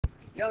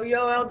Yo,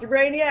 yo,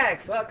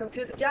 Algebrainiacs! Welcome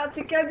to the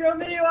Johnson Kendrick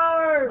Video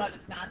Hour! But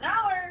it's not an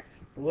hour.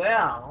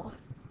 Well,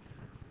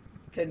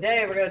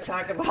 today we're going to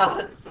talk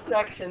about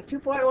section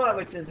 2.1,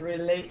 which is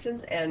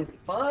relations and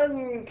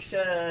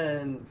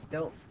functions.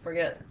 Don't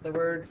forget the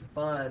word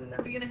fun.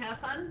 Are we going to have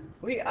fun?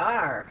 We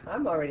are.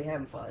 I'm already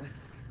having fun.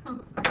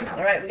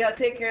 Alright, we got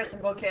to take care of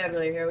some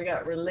vocabulary here. We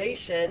got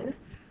relation,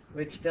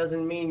 which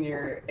doesn't mean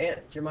your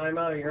Aunt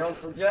Jemima or your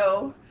Uncle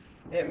Joe.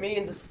 It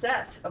means a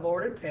set of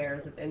ordered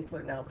pairs of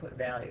input and output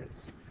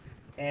values.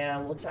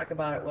 And we'll talk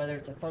about it whether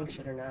it's a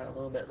function or not a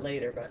little bit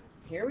later, but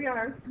here we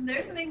are.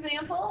 There's an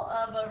example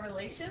of a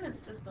relation. It's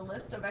just a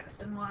list of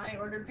X and Y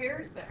ordered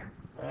pairs there.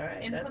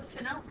 Alright, Inputs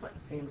and outputs.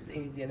 seems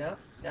easy enough.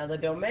 Now the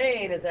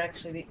domain is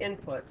actually the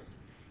inputs.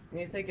 When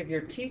you think of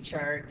your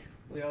T-chart,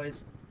 we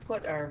always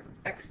put our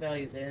X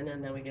values in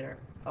and then we get our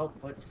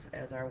outputs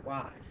as our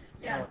Y's.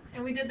 Yeah,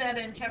 and we did that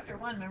in chapter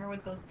 1, remember,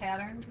 with those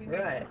patterns we made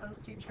with those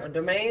two So charts?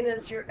 domain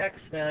is your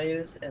X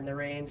values and the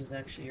range is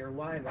actually your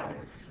Y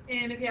values.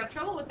 And if you have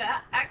trouble with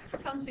that, X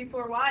comes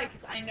before Y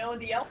because I know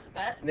the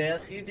alphabet,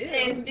 Yes, you do.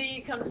 and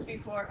D comes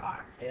before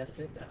R. Yes,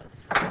 it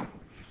does.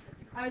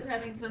 I was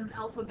having some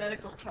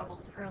alphabetical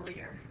troubles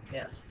earlier.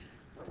 Yes,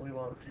 we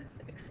won't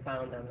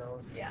expound on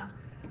those. Yeah.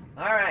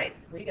 Alright,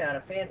 we got a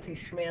fancy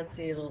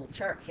schmancy little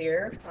chart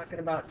here talking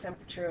about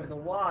temperature of the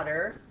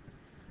water.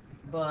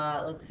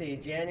 But let's see,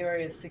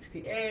 January is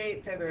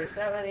 68, February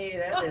 70,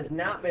 that is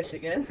not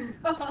Michigan.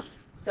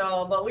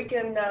 So, but we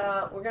can,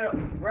 we're going to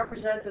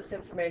represent this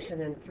information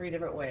in 3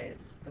 different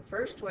ways. The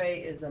first way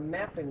is a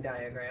mapping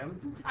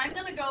diagram. I'm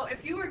going to go,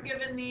 if you were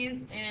given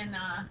these in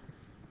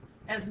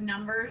as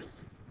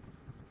numbers,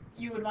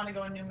 you would want to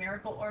go in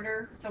numerical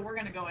order, so we're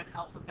going to go in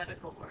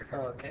alphabetical order.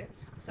 Oh, okay.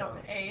 So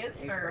A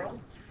is April.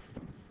 first,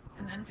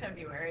 and then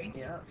February,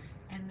 Yeah.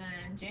 and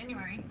then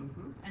January,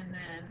 and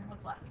then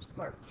what's left?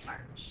 March.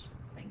 March.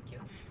 Thank you.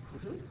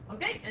 Mhm.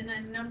 Okay, and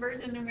then numbers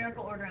in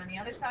numerical order on the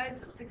other side,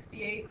 so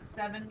 68,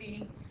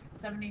 70,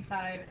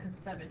 75, and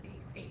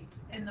 78.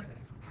 And the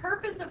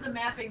purpose of the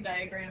mapping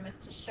diagram is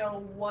to show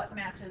what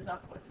matches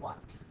up with what.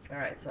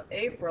 Alright, so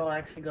April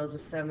actually goes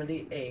with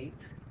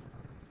 78.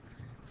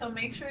 So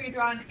make sure you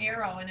draw an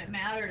arrow, and it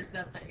matters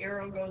that the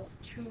arrow goes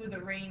to the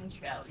range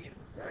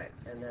values. Right,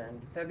 and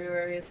then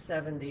February is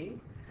 70,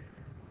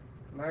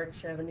 March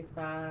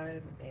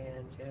 75,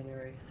 and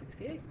January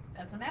 68.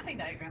 That's a mapping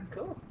diagram.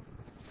 Cool.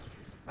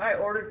 Alright,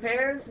 ordered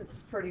pairs, it's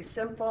pretty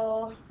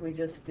simple. We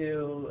just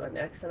do an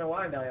X and a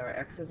Y value. Our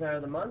X's are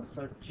the months,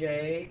 so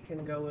J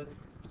can go with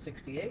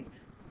 68.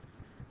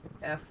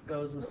 F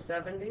goes with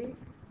 70.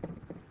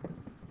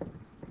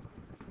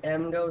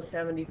 M goes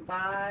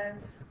 75.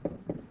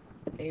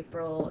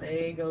 April,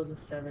 A goes with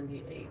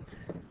 78.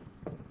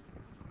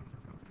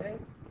 Okay?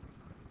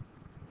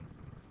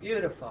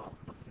 Beautiful.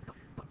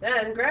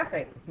 Then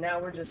graphing. Now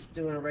we're just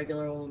doing a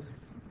regular old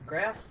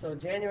graph. So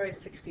January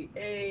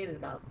 68 is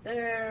about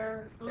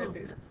there. Oh,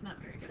 that's not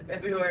very good.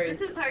 February.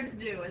 This is hard to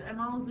do. I'm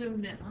all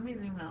zoomed in. Let me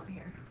zoom out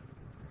here.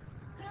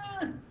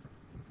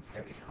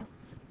 There we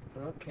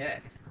go. Okay.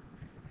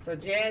 So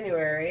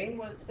January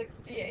Was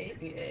 68.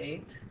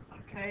 68,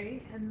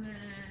 Okay, and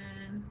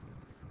then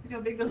look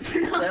how big those are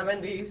now.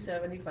 70,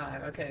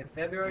 75. Okay,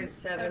 February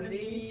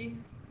 70,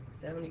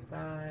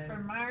 75, for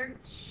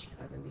March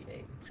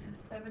 78. and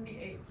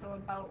 78, so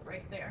about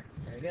right there.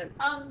 Very good.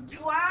 Do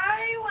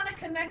I want to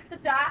connect the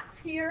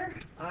dots here?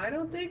 I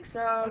don't think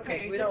so, because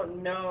Okay, we just-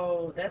 don't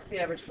know. That's the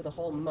average for the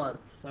whole month,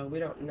 so we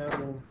don't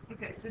know.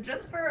 Okay, so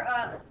just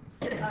for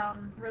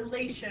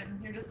relation,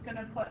 you're just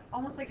gonna put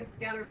almost like a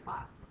scatter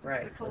plot.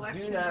 Right, The so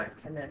collection do not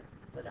of connect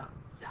the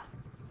dots.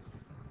 dots.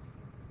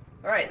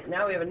 Alright,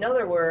 now we have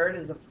another word,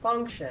 is a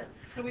function.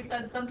 So we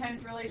said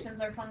sometimes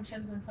relations are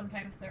functions and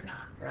sometimes they're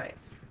not. Right.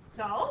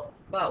 So,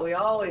 But we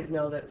always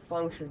know that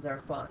functions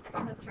are fun.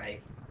 that's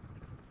right.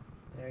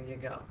 There you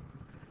go.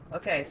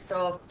 Okay,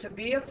 so to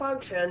be a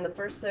function, the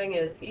first thing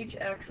is each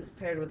x is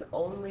paired with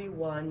only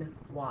one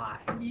y.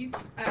 Each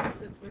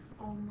x is with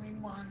only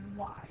one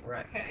y.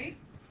 Right. Okay.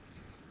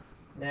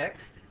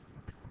 Next.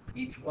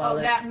 Well,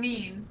 that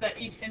means that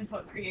each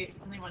input creates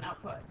only one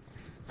output.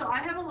 So I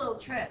have a little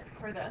trick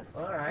for this.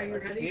 All right, Are you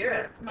let's ready hear for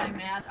it. my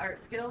mad art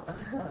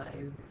skills?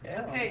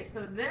 Yeah. Okay,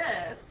 so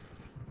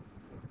this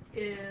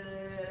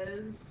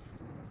is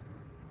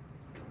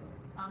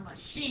a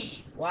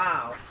machine.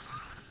 Wow.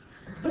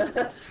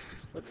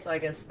 Looks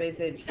like a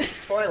space-age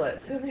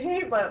toilet to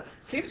me, but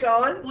keep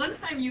going. One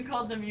time you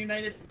called them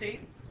United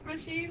States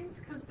machines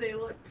because they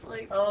looked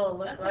like. Oh,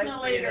 look That's like in a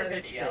the later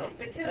United video.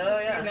 The States. kids Oh,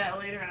 will yeah. see that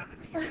later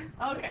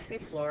on. Okay. See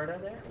Florida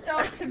there? So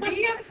to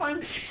be a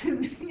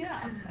function,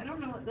 yeah, I don't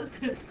know what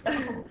this is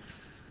though.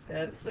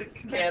 That's It's a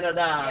connection.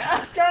 Canada.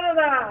 Yeah.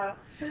 Canada!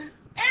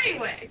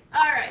 Anyway,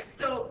 alright,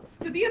 so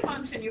to be a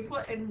function, you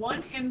put in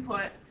one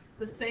input,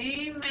 the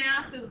same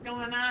math is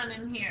going on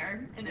in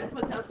here, and it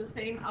puts out the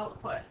same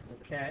output.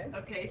 Okay.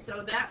 Okay,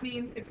 so that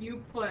means if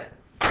you put,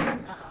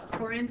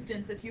 for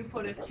instance, if you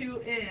put a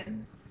 2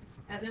 in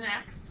as an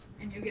x,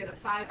 and you get a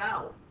 5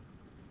 out,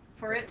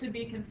 for it to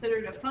be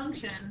considered a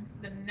function,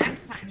 the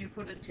next time you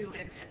put a 2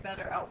 in, it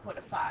better output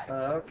a 5.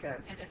 Okay.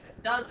 And if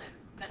it doesn't,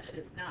 then it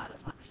is not a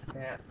function.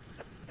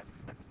 That's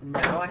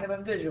now I have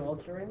a visual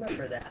to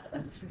remember that.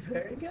 That's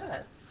very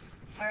good.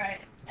 All right.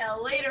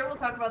 Later we'll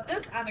talk about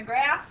this on a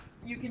graph.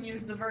 You can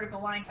use the vertical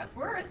line test.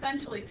 We're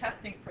essentially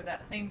testing for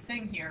that same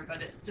thing here,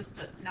 but it's just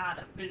not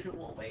a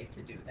visual way to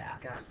do that.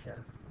 Gotcha.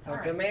 So All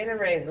right. domain and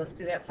range, let's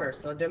do that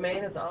first. So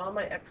domain is all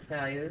my x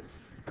values.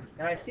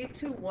 Now I see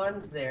 2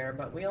 1s there,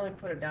 but we only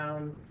put it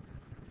down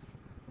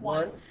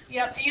once.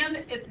 Yep, and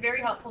it's very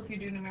helpful if you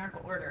do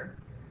numerical order.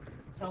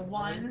 So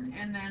 1,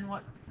 and then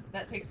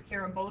that takes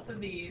care of both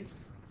of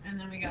these. And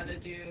then we got to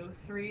do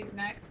 3s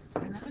next,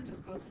 and then it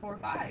just goes 4,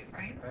 5,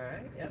 right? All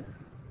right, yep.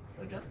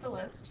 So just a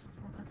list.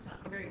 Well, that's not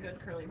a very good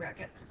curly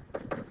bracket.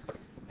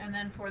 And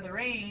then for the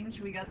range,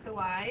 we got the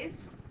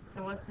y's.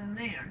 So what's in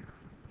there?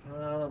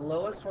 The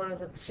lowest one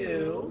is a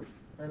 2,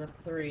 then a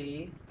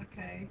 3,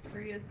 Okay,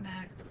 3 is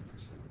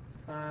next.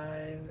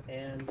 5,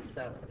 and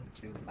 7.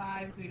 2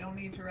 5s, we don't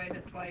need to write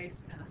it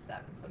twice, and a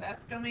 7. So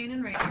that's domain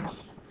and range.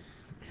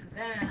 And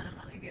then I'm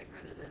going to get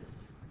rid of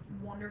this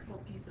wonderful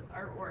piece of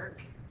artwork.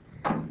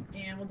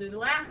 And we'll do the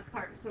last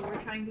part. So we're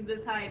trying to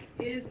decide,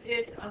 is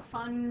it a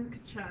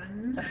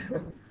function?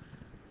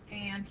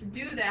 And to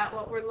do that,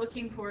 what we're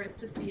looking for is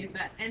to see if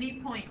at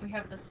any point we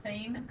have the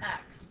same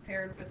x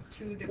paired with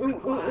 2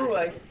 different y's. Ooh,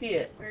 I see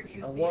it. Where do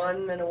you A see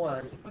 1 and a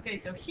 1. it? Okay,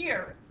 so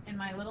here in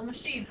my little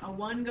machine, a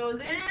 1 goes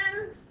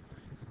in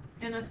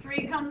and a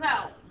 3 comes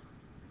out.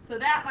 So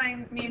that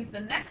means the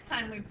next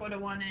time we put a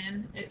 1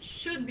 in, it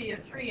should be a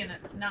 3 and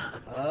it's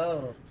not.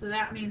 Oh, So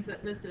that means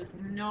that this is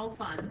no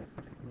fun.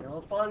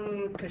 no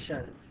fun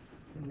cushion.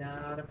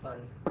 Not a fun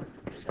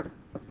cushion.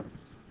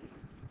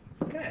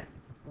 Okay,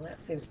 well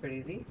that seems pretty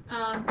easy.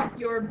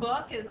 Your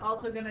book is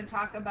also going to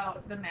talk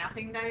about the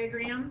mapping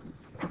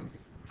diagrams,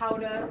 how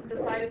to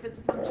decide if it's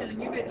a function,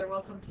 and you guys are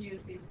welcome to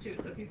use these too.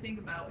 So if you think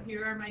about,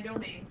 here are my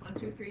domains, 1,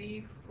 2,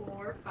 3,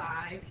 4,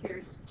 5,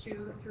 here's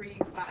 2, 3,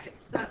 5,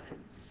 7.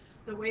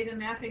 The way the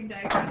mapping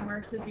diagram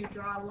works is you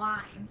draw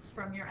lines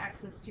from your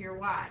x's to your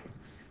y's.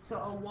 So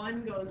a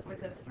 1 goes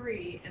with a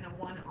 3, and a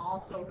 1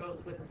 also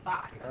goes with a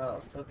 5. Oh,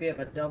 so if you have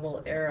a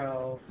double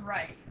arrow,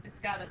 Right.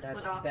 It's got to split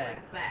That's off that.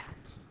 like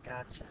that.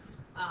 gotcha.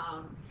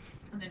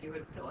 And then you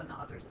would fill in the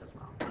others as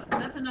well. But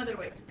that's another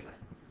way to do it.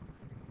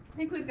 I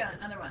think we've got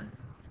another one.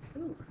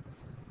 Ooh.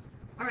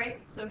 All right.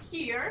 So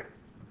here,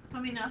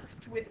 coming up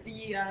with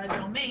the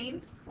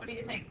domain, what do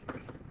you think?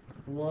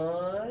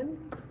 1,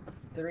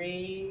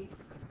 3,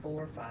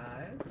 4,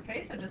 5.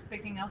 Okay. So just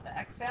picking out the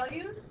x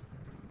values.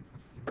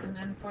 And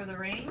then for the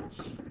range,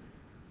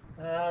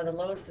 The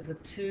lowest is a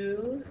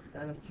 2,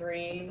 then a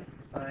 3,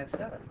 5,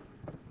 7.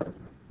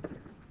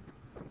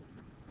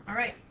 all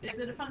right, is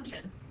it a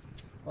function?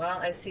 Well,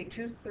 I see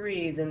 2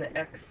 3s in the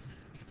x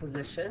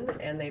position,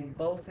 and they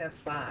both have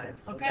 5,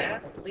 so Okay.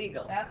 that's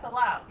legal. That's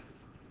allowed.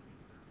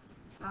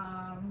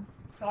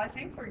 So I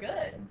think we're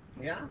good.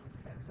 Yeah?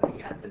 So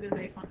yes, it is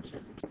a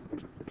function.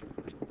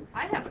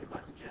 I have a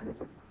question.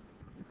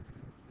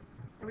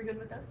 Are we good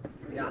with this?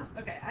 Yeah.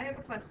 Okay, I have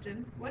a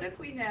question. What if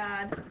we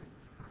had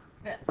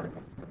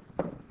this?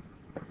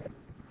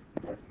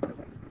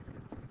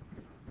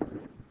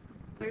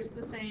 There's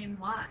the same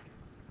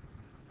y's.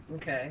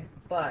 Okay,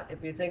 but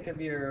if you think of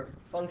your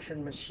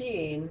function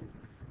machine,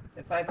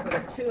 if I put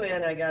a 2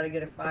 in, I gotta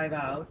get a 5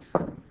 out.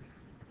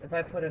 If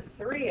I put a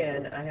 3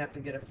 in, I have to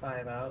get a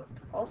 5 out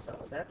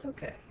also. That's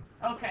okay.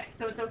 Okay,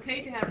 so it's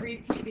okay to have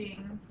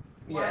repeating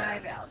Yeah. y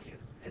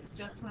values. It's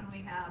just when we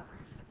have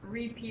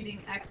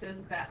repeating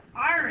x's that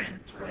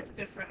aren't with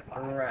different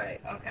y's. Right.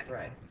 Okay.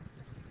 Right.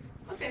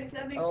 Okay,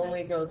 that makes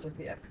Only sense. goes with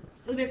the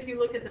x's. And if you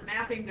look at the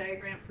mapping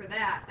diagram for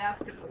that,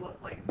 that's going to look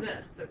like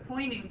this. They're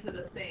pointing to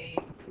the same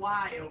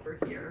y over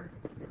here.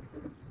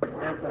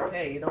 That's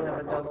okay. You don't have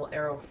a double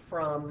arrow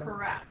from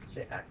Correct.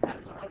 the It has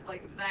x. to look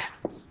like that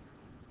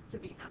to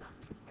be not.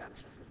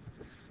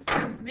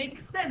 Gotcha.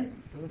 Makes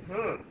sense.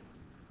 Mm-hmm.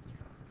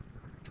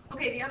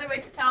 Okay, the other way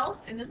to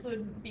tell, and this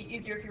would be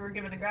easier if you were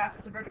given a graph,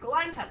 is a vertical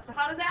line test. So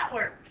how does that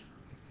work?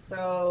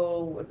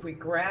 So if we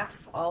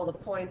graph all the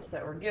points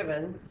that were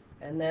given,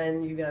 and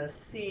then you gotta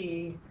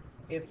see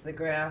if the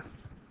graph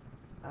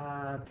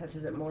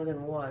touches it more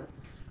than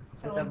once.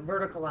 So With a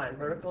vertical line.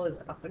 Vertical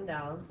is up and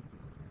down.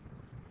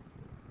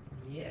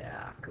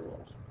 Yeah, cool.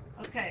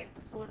 okay,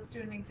 so let's do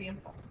an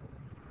example.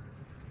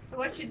 So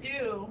what you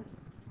do,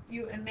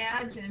 you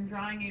imagine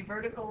drawing a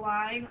vertical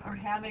line or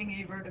having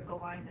a vertical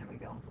line. There we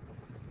go.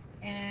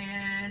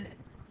 And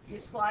you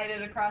slide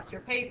it across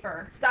your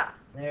paper. Stop.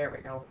 There we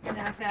go. And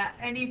if at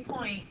any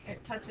point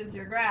it touches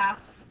your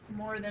graph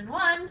more than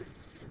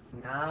once,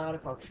 Not a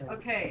function.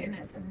 okay, and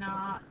it's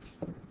not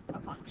a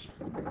function.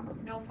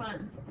 No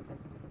fun.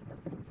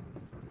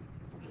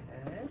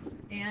 Okay.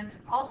 And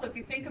also, if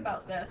you think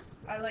about this,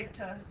 I like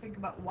to think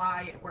about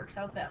why it works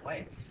out that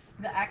way.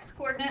 The x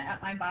coordinate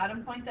at my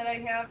bottom point that I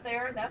have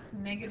there, that's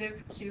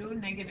 -2,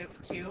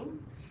 -2.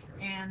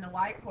 and the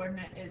y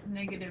coordinate is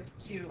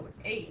 -2,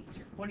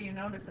 8. What do you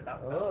notice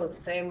about Oh, those?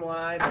 same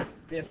y but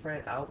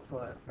different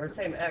output, or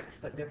same x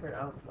but different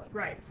output.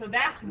 Right, so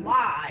that's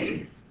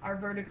why our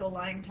vertical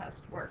line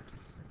test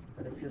works.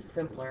 But it's just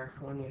simpler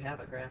when you have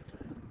a graph to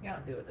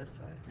Yep. do it this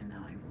way. And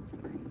now I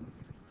moved my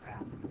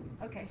graph.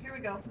 Okay, here we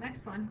go.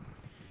 Next one.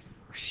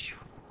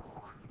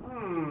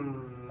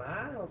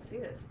 I don't see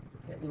this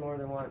hitting more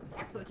than once.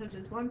 So it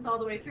touches once all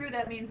the way through.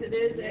 That means it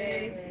is a.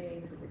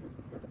 Yay.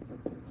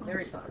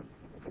 Very fun.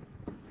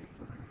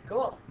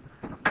 Cool.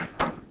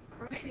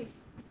 Alrighty.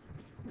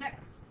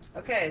 Next.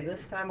 Okay,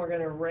 this time we're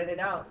going to write it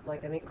out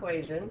like an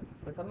equation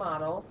with a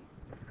model.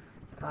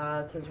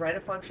 It says write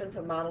a function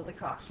to model the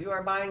cost. You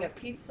are buying a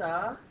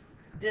pizza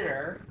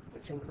dinner,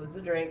 which includes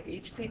a drink.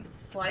 Each pizza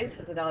slice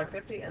is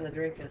 $1.50 and the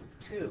drink is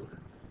 $2.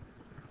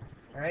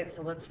 Alright,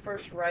 so let's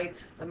first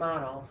write the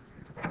model.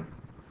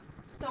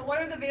 So what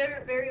are the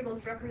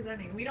variables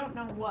representing? We don't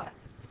know what.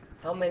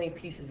 How many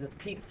pieces of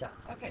pizza?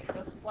 Okay,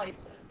 so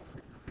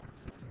slices.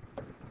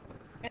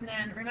 And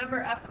then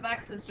remember f of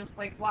x is just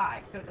like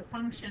y, so the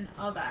function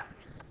of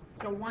x.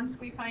 So once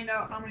we find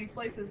out how many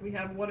slices we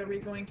have, what are we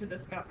going to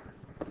discover?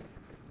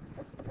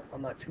 How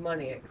much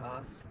money it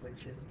costs,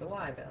 which is the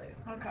y value.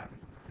 Okay.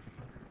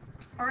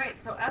 Alright,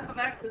 so f of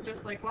x is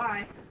just like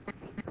y.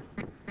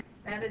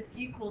 That is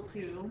equal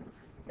to...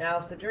 Now,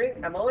 if the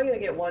drink, I'm only going to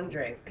get one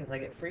drink because I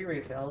get free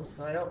refills,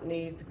 so I don't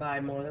need to buy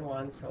more than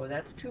one. So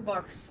that's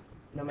 $2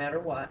 no matter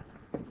what.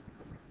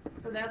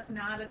 So that's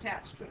not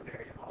attached to a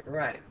variable.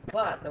 Right.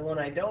 But the one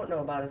I don't know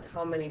about is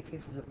how many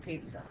pieces of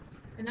pizza.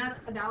 And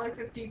that's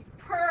 $1.50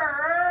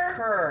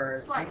 per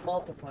slice.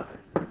 Multiply.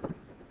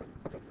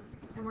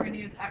 And we're going to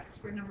use x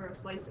for number of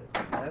slices.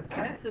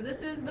 Okay. So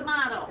this is the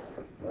model.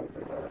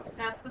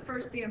 That's the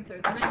first answer.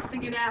 The next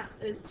thing it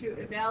asks is to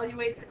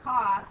evaluate the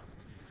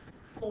cost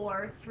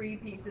for 3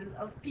 pieces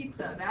of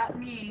pizza. That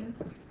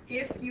means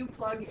if you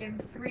plug in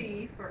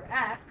 3 for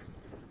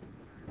x,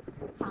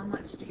 how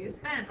much do you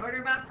spend?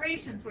 Order of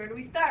operations, where do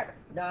we start?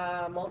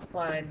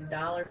 Multiply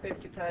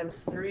 $1.50 times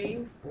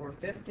 3,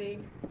 $4.50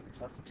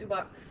 plus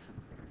 $2.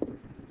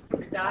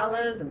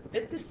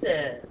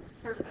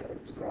 $6.50.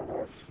 Perfect.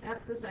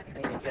 That's the second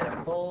And you answer. get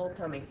a full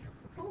tummy.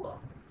 Cool.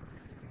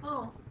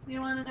 Oh, you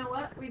want to know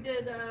what? We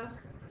did, I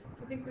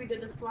think we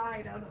did a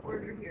slide out of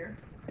order here.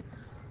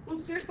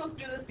 Oops, we were supposed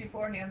to do this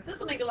beforehand. This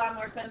will make a lot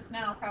more sense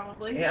now,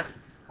 probably. Yeah.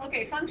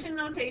 Okay, function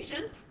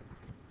notation.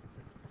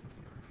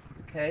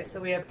 Okay, so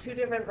we have 2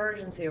 different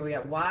versions here. We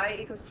have y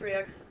equals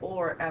 3x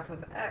or f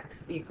of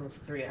x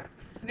equals 3x.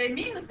 They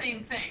mean the same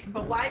thing,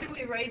 but why do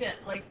we write it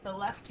like the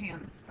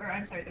left-hand, or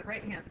I'm sorry, the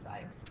right-hand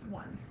side's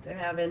one? To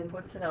have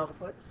inputs and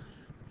outputs.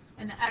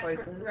 And the x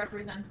Choices.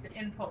 represents the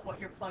input, what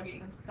you're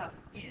plugging stuff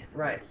in.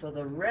 Right, so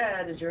the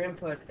red is your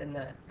input and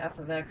the f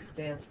of x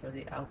stands for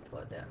the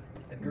output,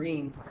 the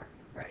green part.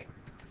 Right.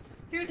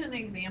 Here's an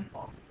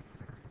example.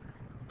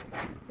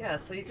 Yeah,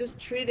 so you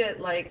just treat it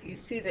like you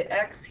see the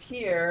x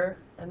here,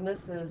 and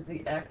this is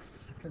the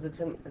x because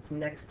it's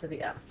next to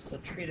the f. So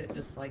treat it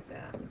just like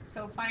that.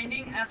 So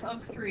finding f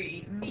of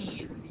 3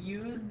 means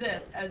use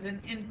this as an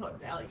input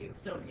value.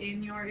 So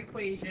in your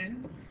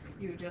equation,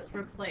 you just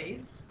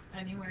replace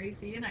anywhere you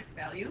see an x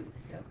value,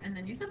 Yep. and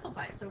then you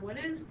simplify. So what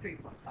is 3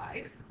 plus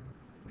 5?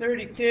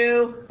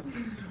 32.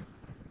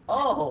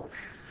 Oh,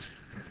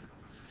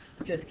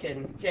 just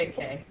kidding.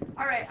 JK.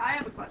 All right, I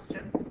have a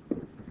question.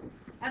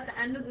 At the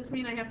end, does this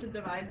mean I have to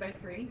divide by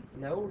 3?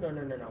 No.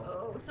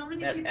 Oh, so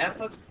many That people.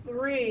 f of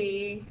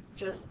 3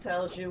 just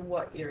tells you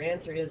what your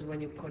answer is when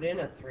you put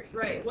in a 3.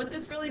 Right. What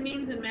this really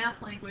means in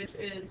math language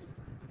is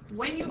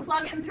when you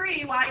plug in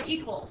 3, y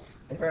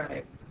equals.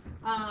 Right.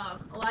 A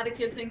lot of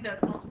kids think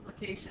that's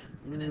multiplication,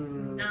 and it's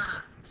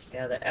not.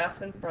 Yeah, the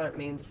f in front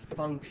means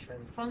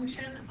function.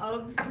 Function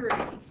of 3.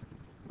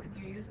 When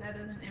you use that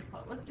as an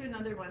input. Let's do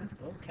another one.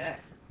 Okay.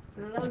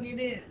 Plug it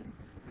in.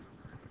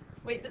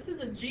 Wait, this is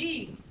a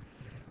G.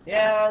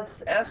 Yeah,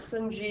 it's f's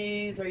and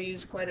g's are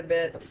used quite a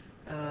bit.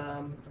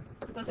 Does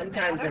it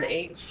Sometimes matter? an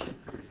h.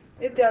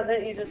 It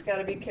doesn't. You just got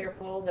to be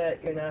careful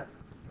that you're not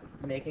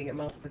making it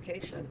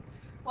multiplication.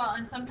 Well,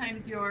 and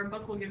sometimes your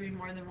book will give you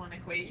more than one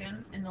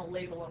equation, and they'll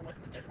label them with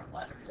the different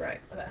letters.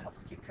 Right. So that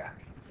helps keep track.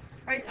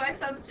 All right, so I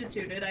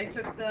substituted. I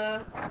took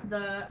the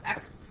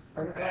x.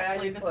 I'm or glad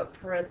actually you this- put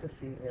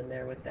parentheses in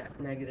there with that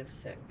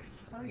 -6.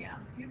 Oh yeah,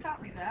 you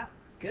taught me that.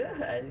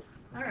 Good.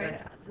 All right.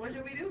 Yeah. What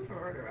should we do for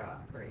order of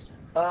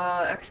operations?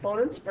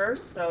 Exponents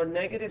first. So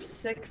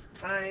 -6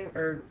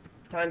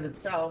 times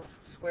itself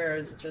square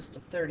is just a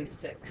And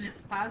 36.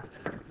 it's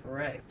positive.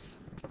 Right.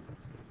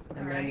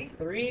 And then Alright.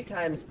 3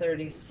 times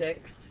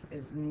 36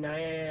 is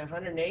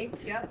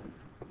 108. Yep.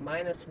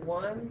 Minus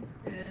 1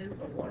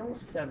 Is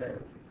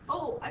 107.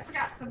 oh, I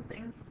forgot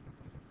something.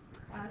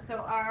 So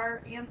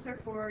our answer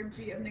for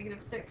g of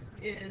 -6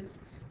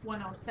 is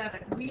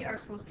 107. We are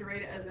supposed to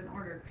write it as an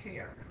ordered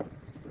pair.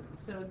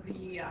 So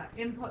the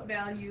input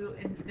value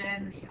and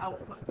then the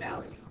output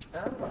value.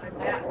 Oh, So I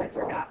that I see.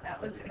 forgot.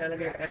 That was Kind of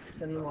your incorrect.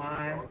 X and So let's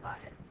Y. roll by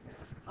it.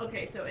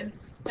 Okay, so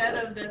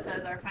instead of this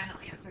as our final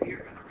answer, you're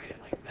going to write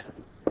it like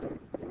this.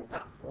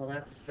 Oh, well,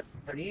 that's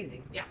Pretty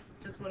easy. Yeah,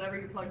 just whatever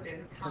you plugged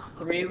in. Because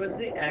comma. 3 was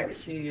the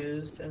X you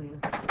used,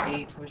 and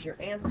 8 was your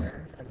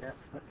answer, and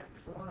that's what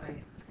X and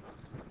Y.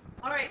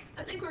 All right,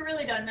 I think we're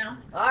really done now.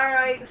 All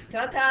right,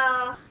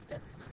 ta-ta! Yes.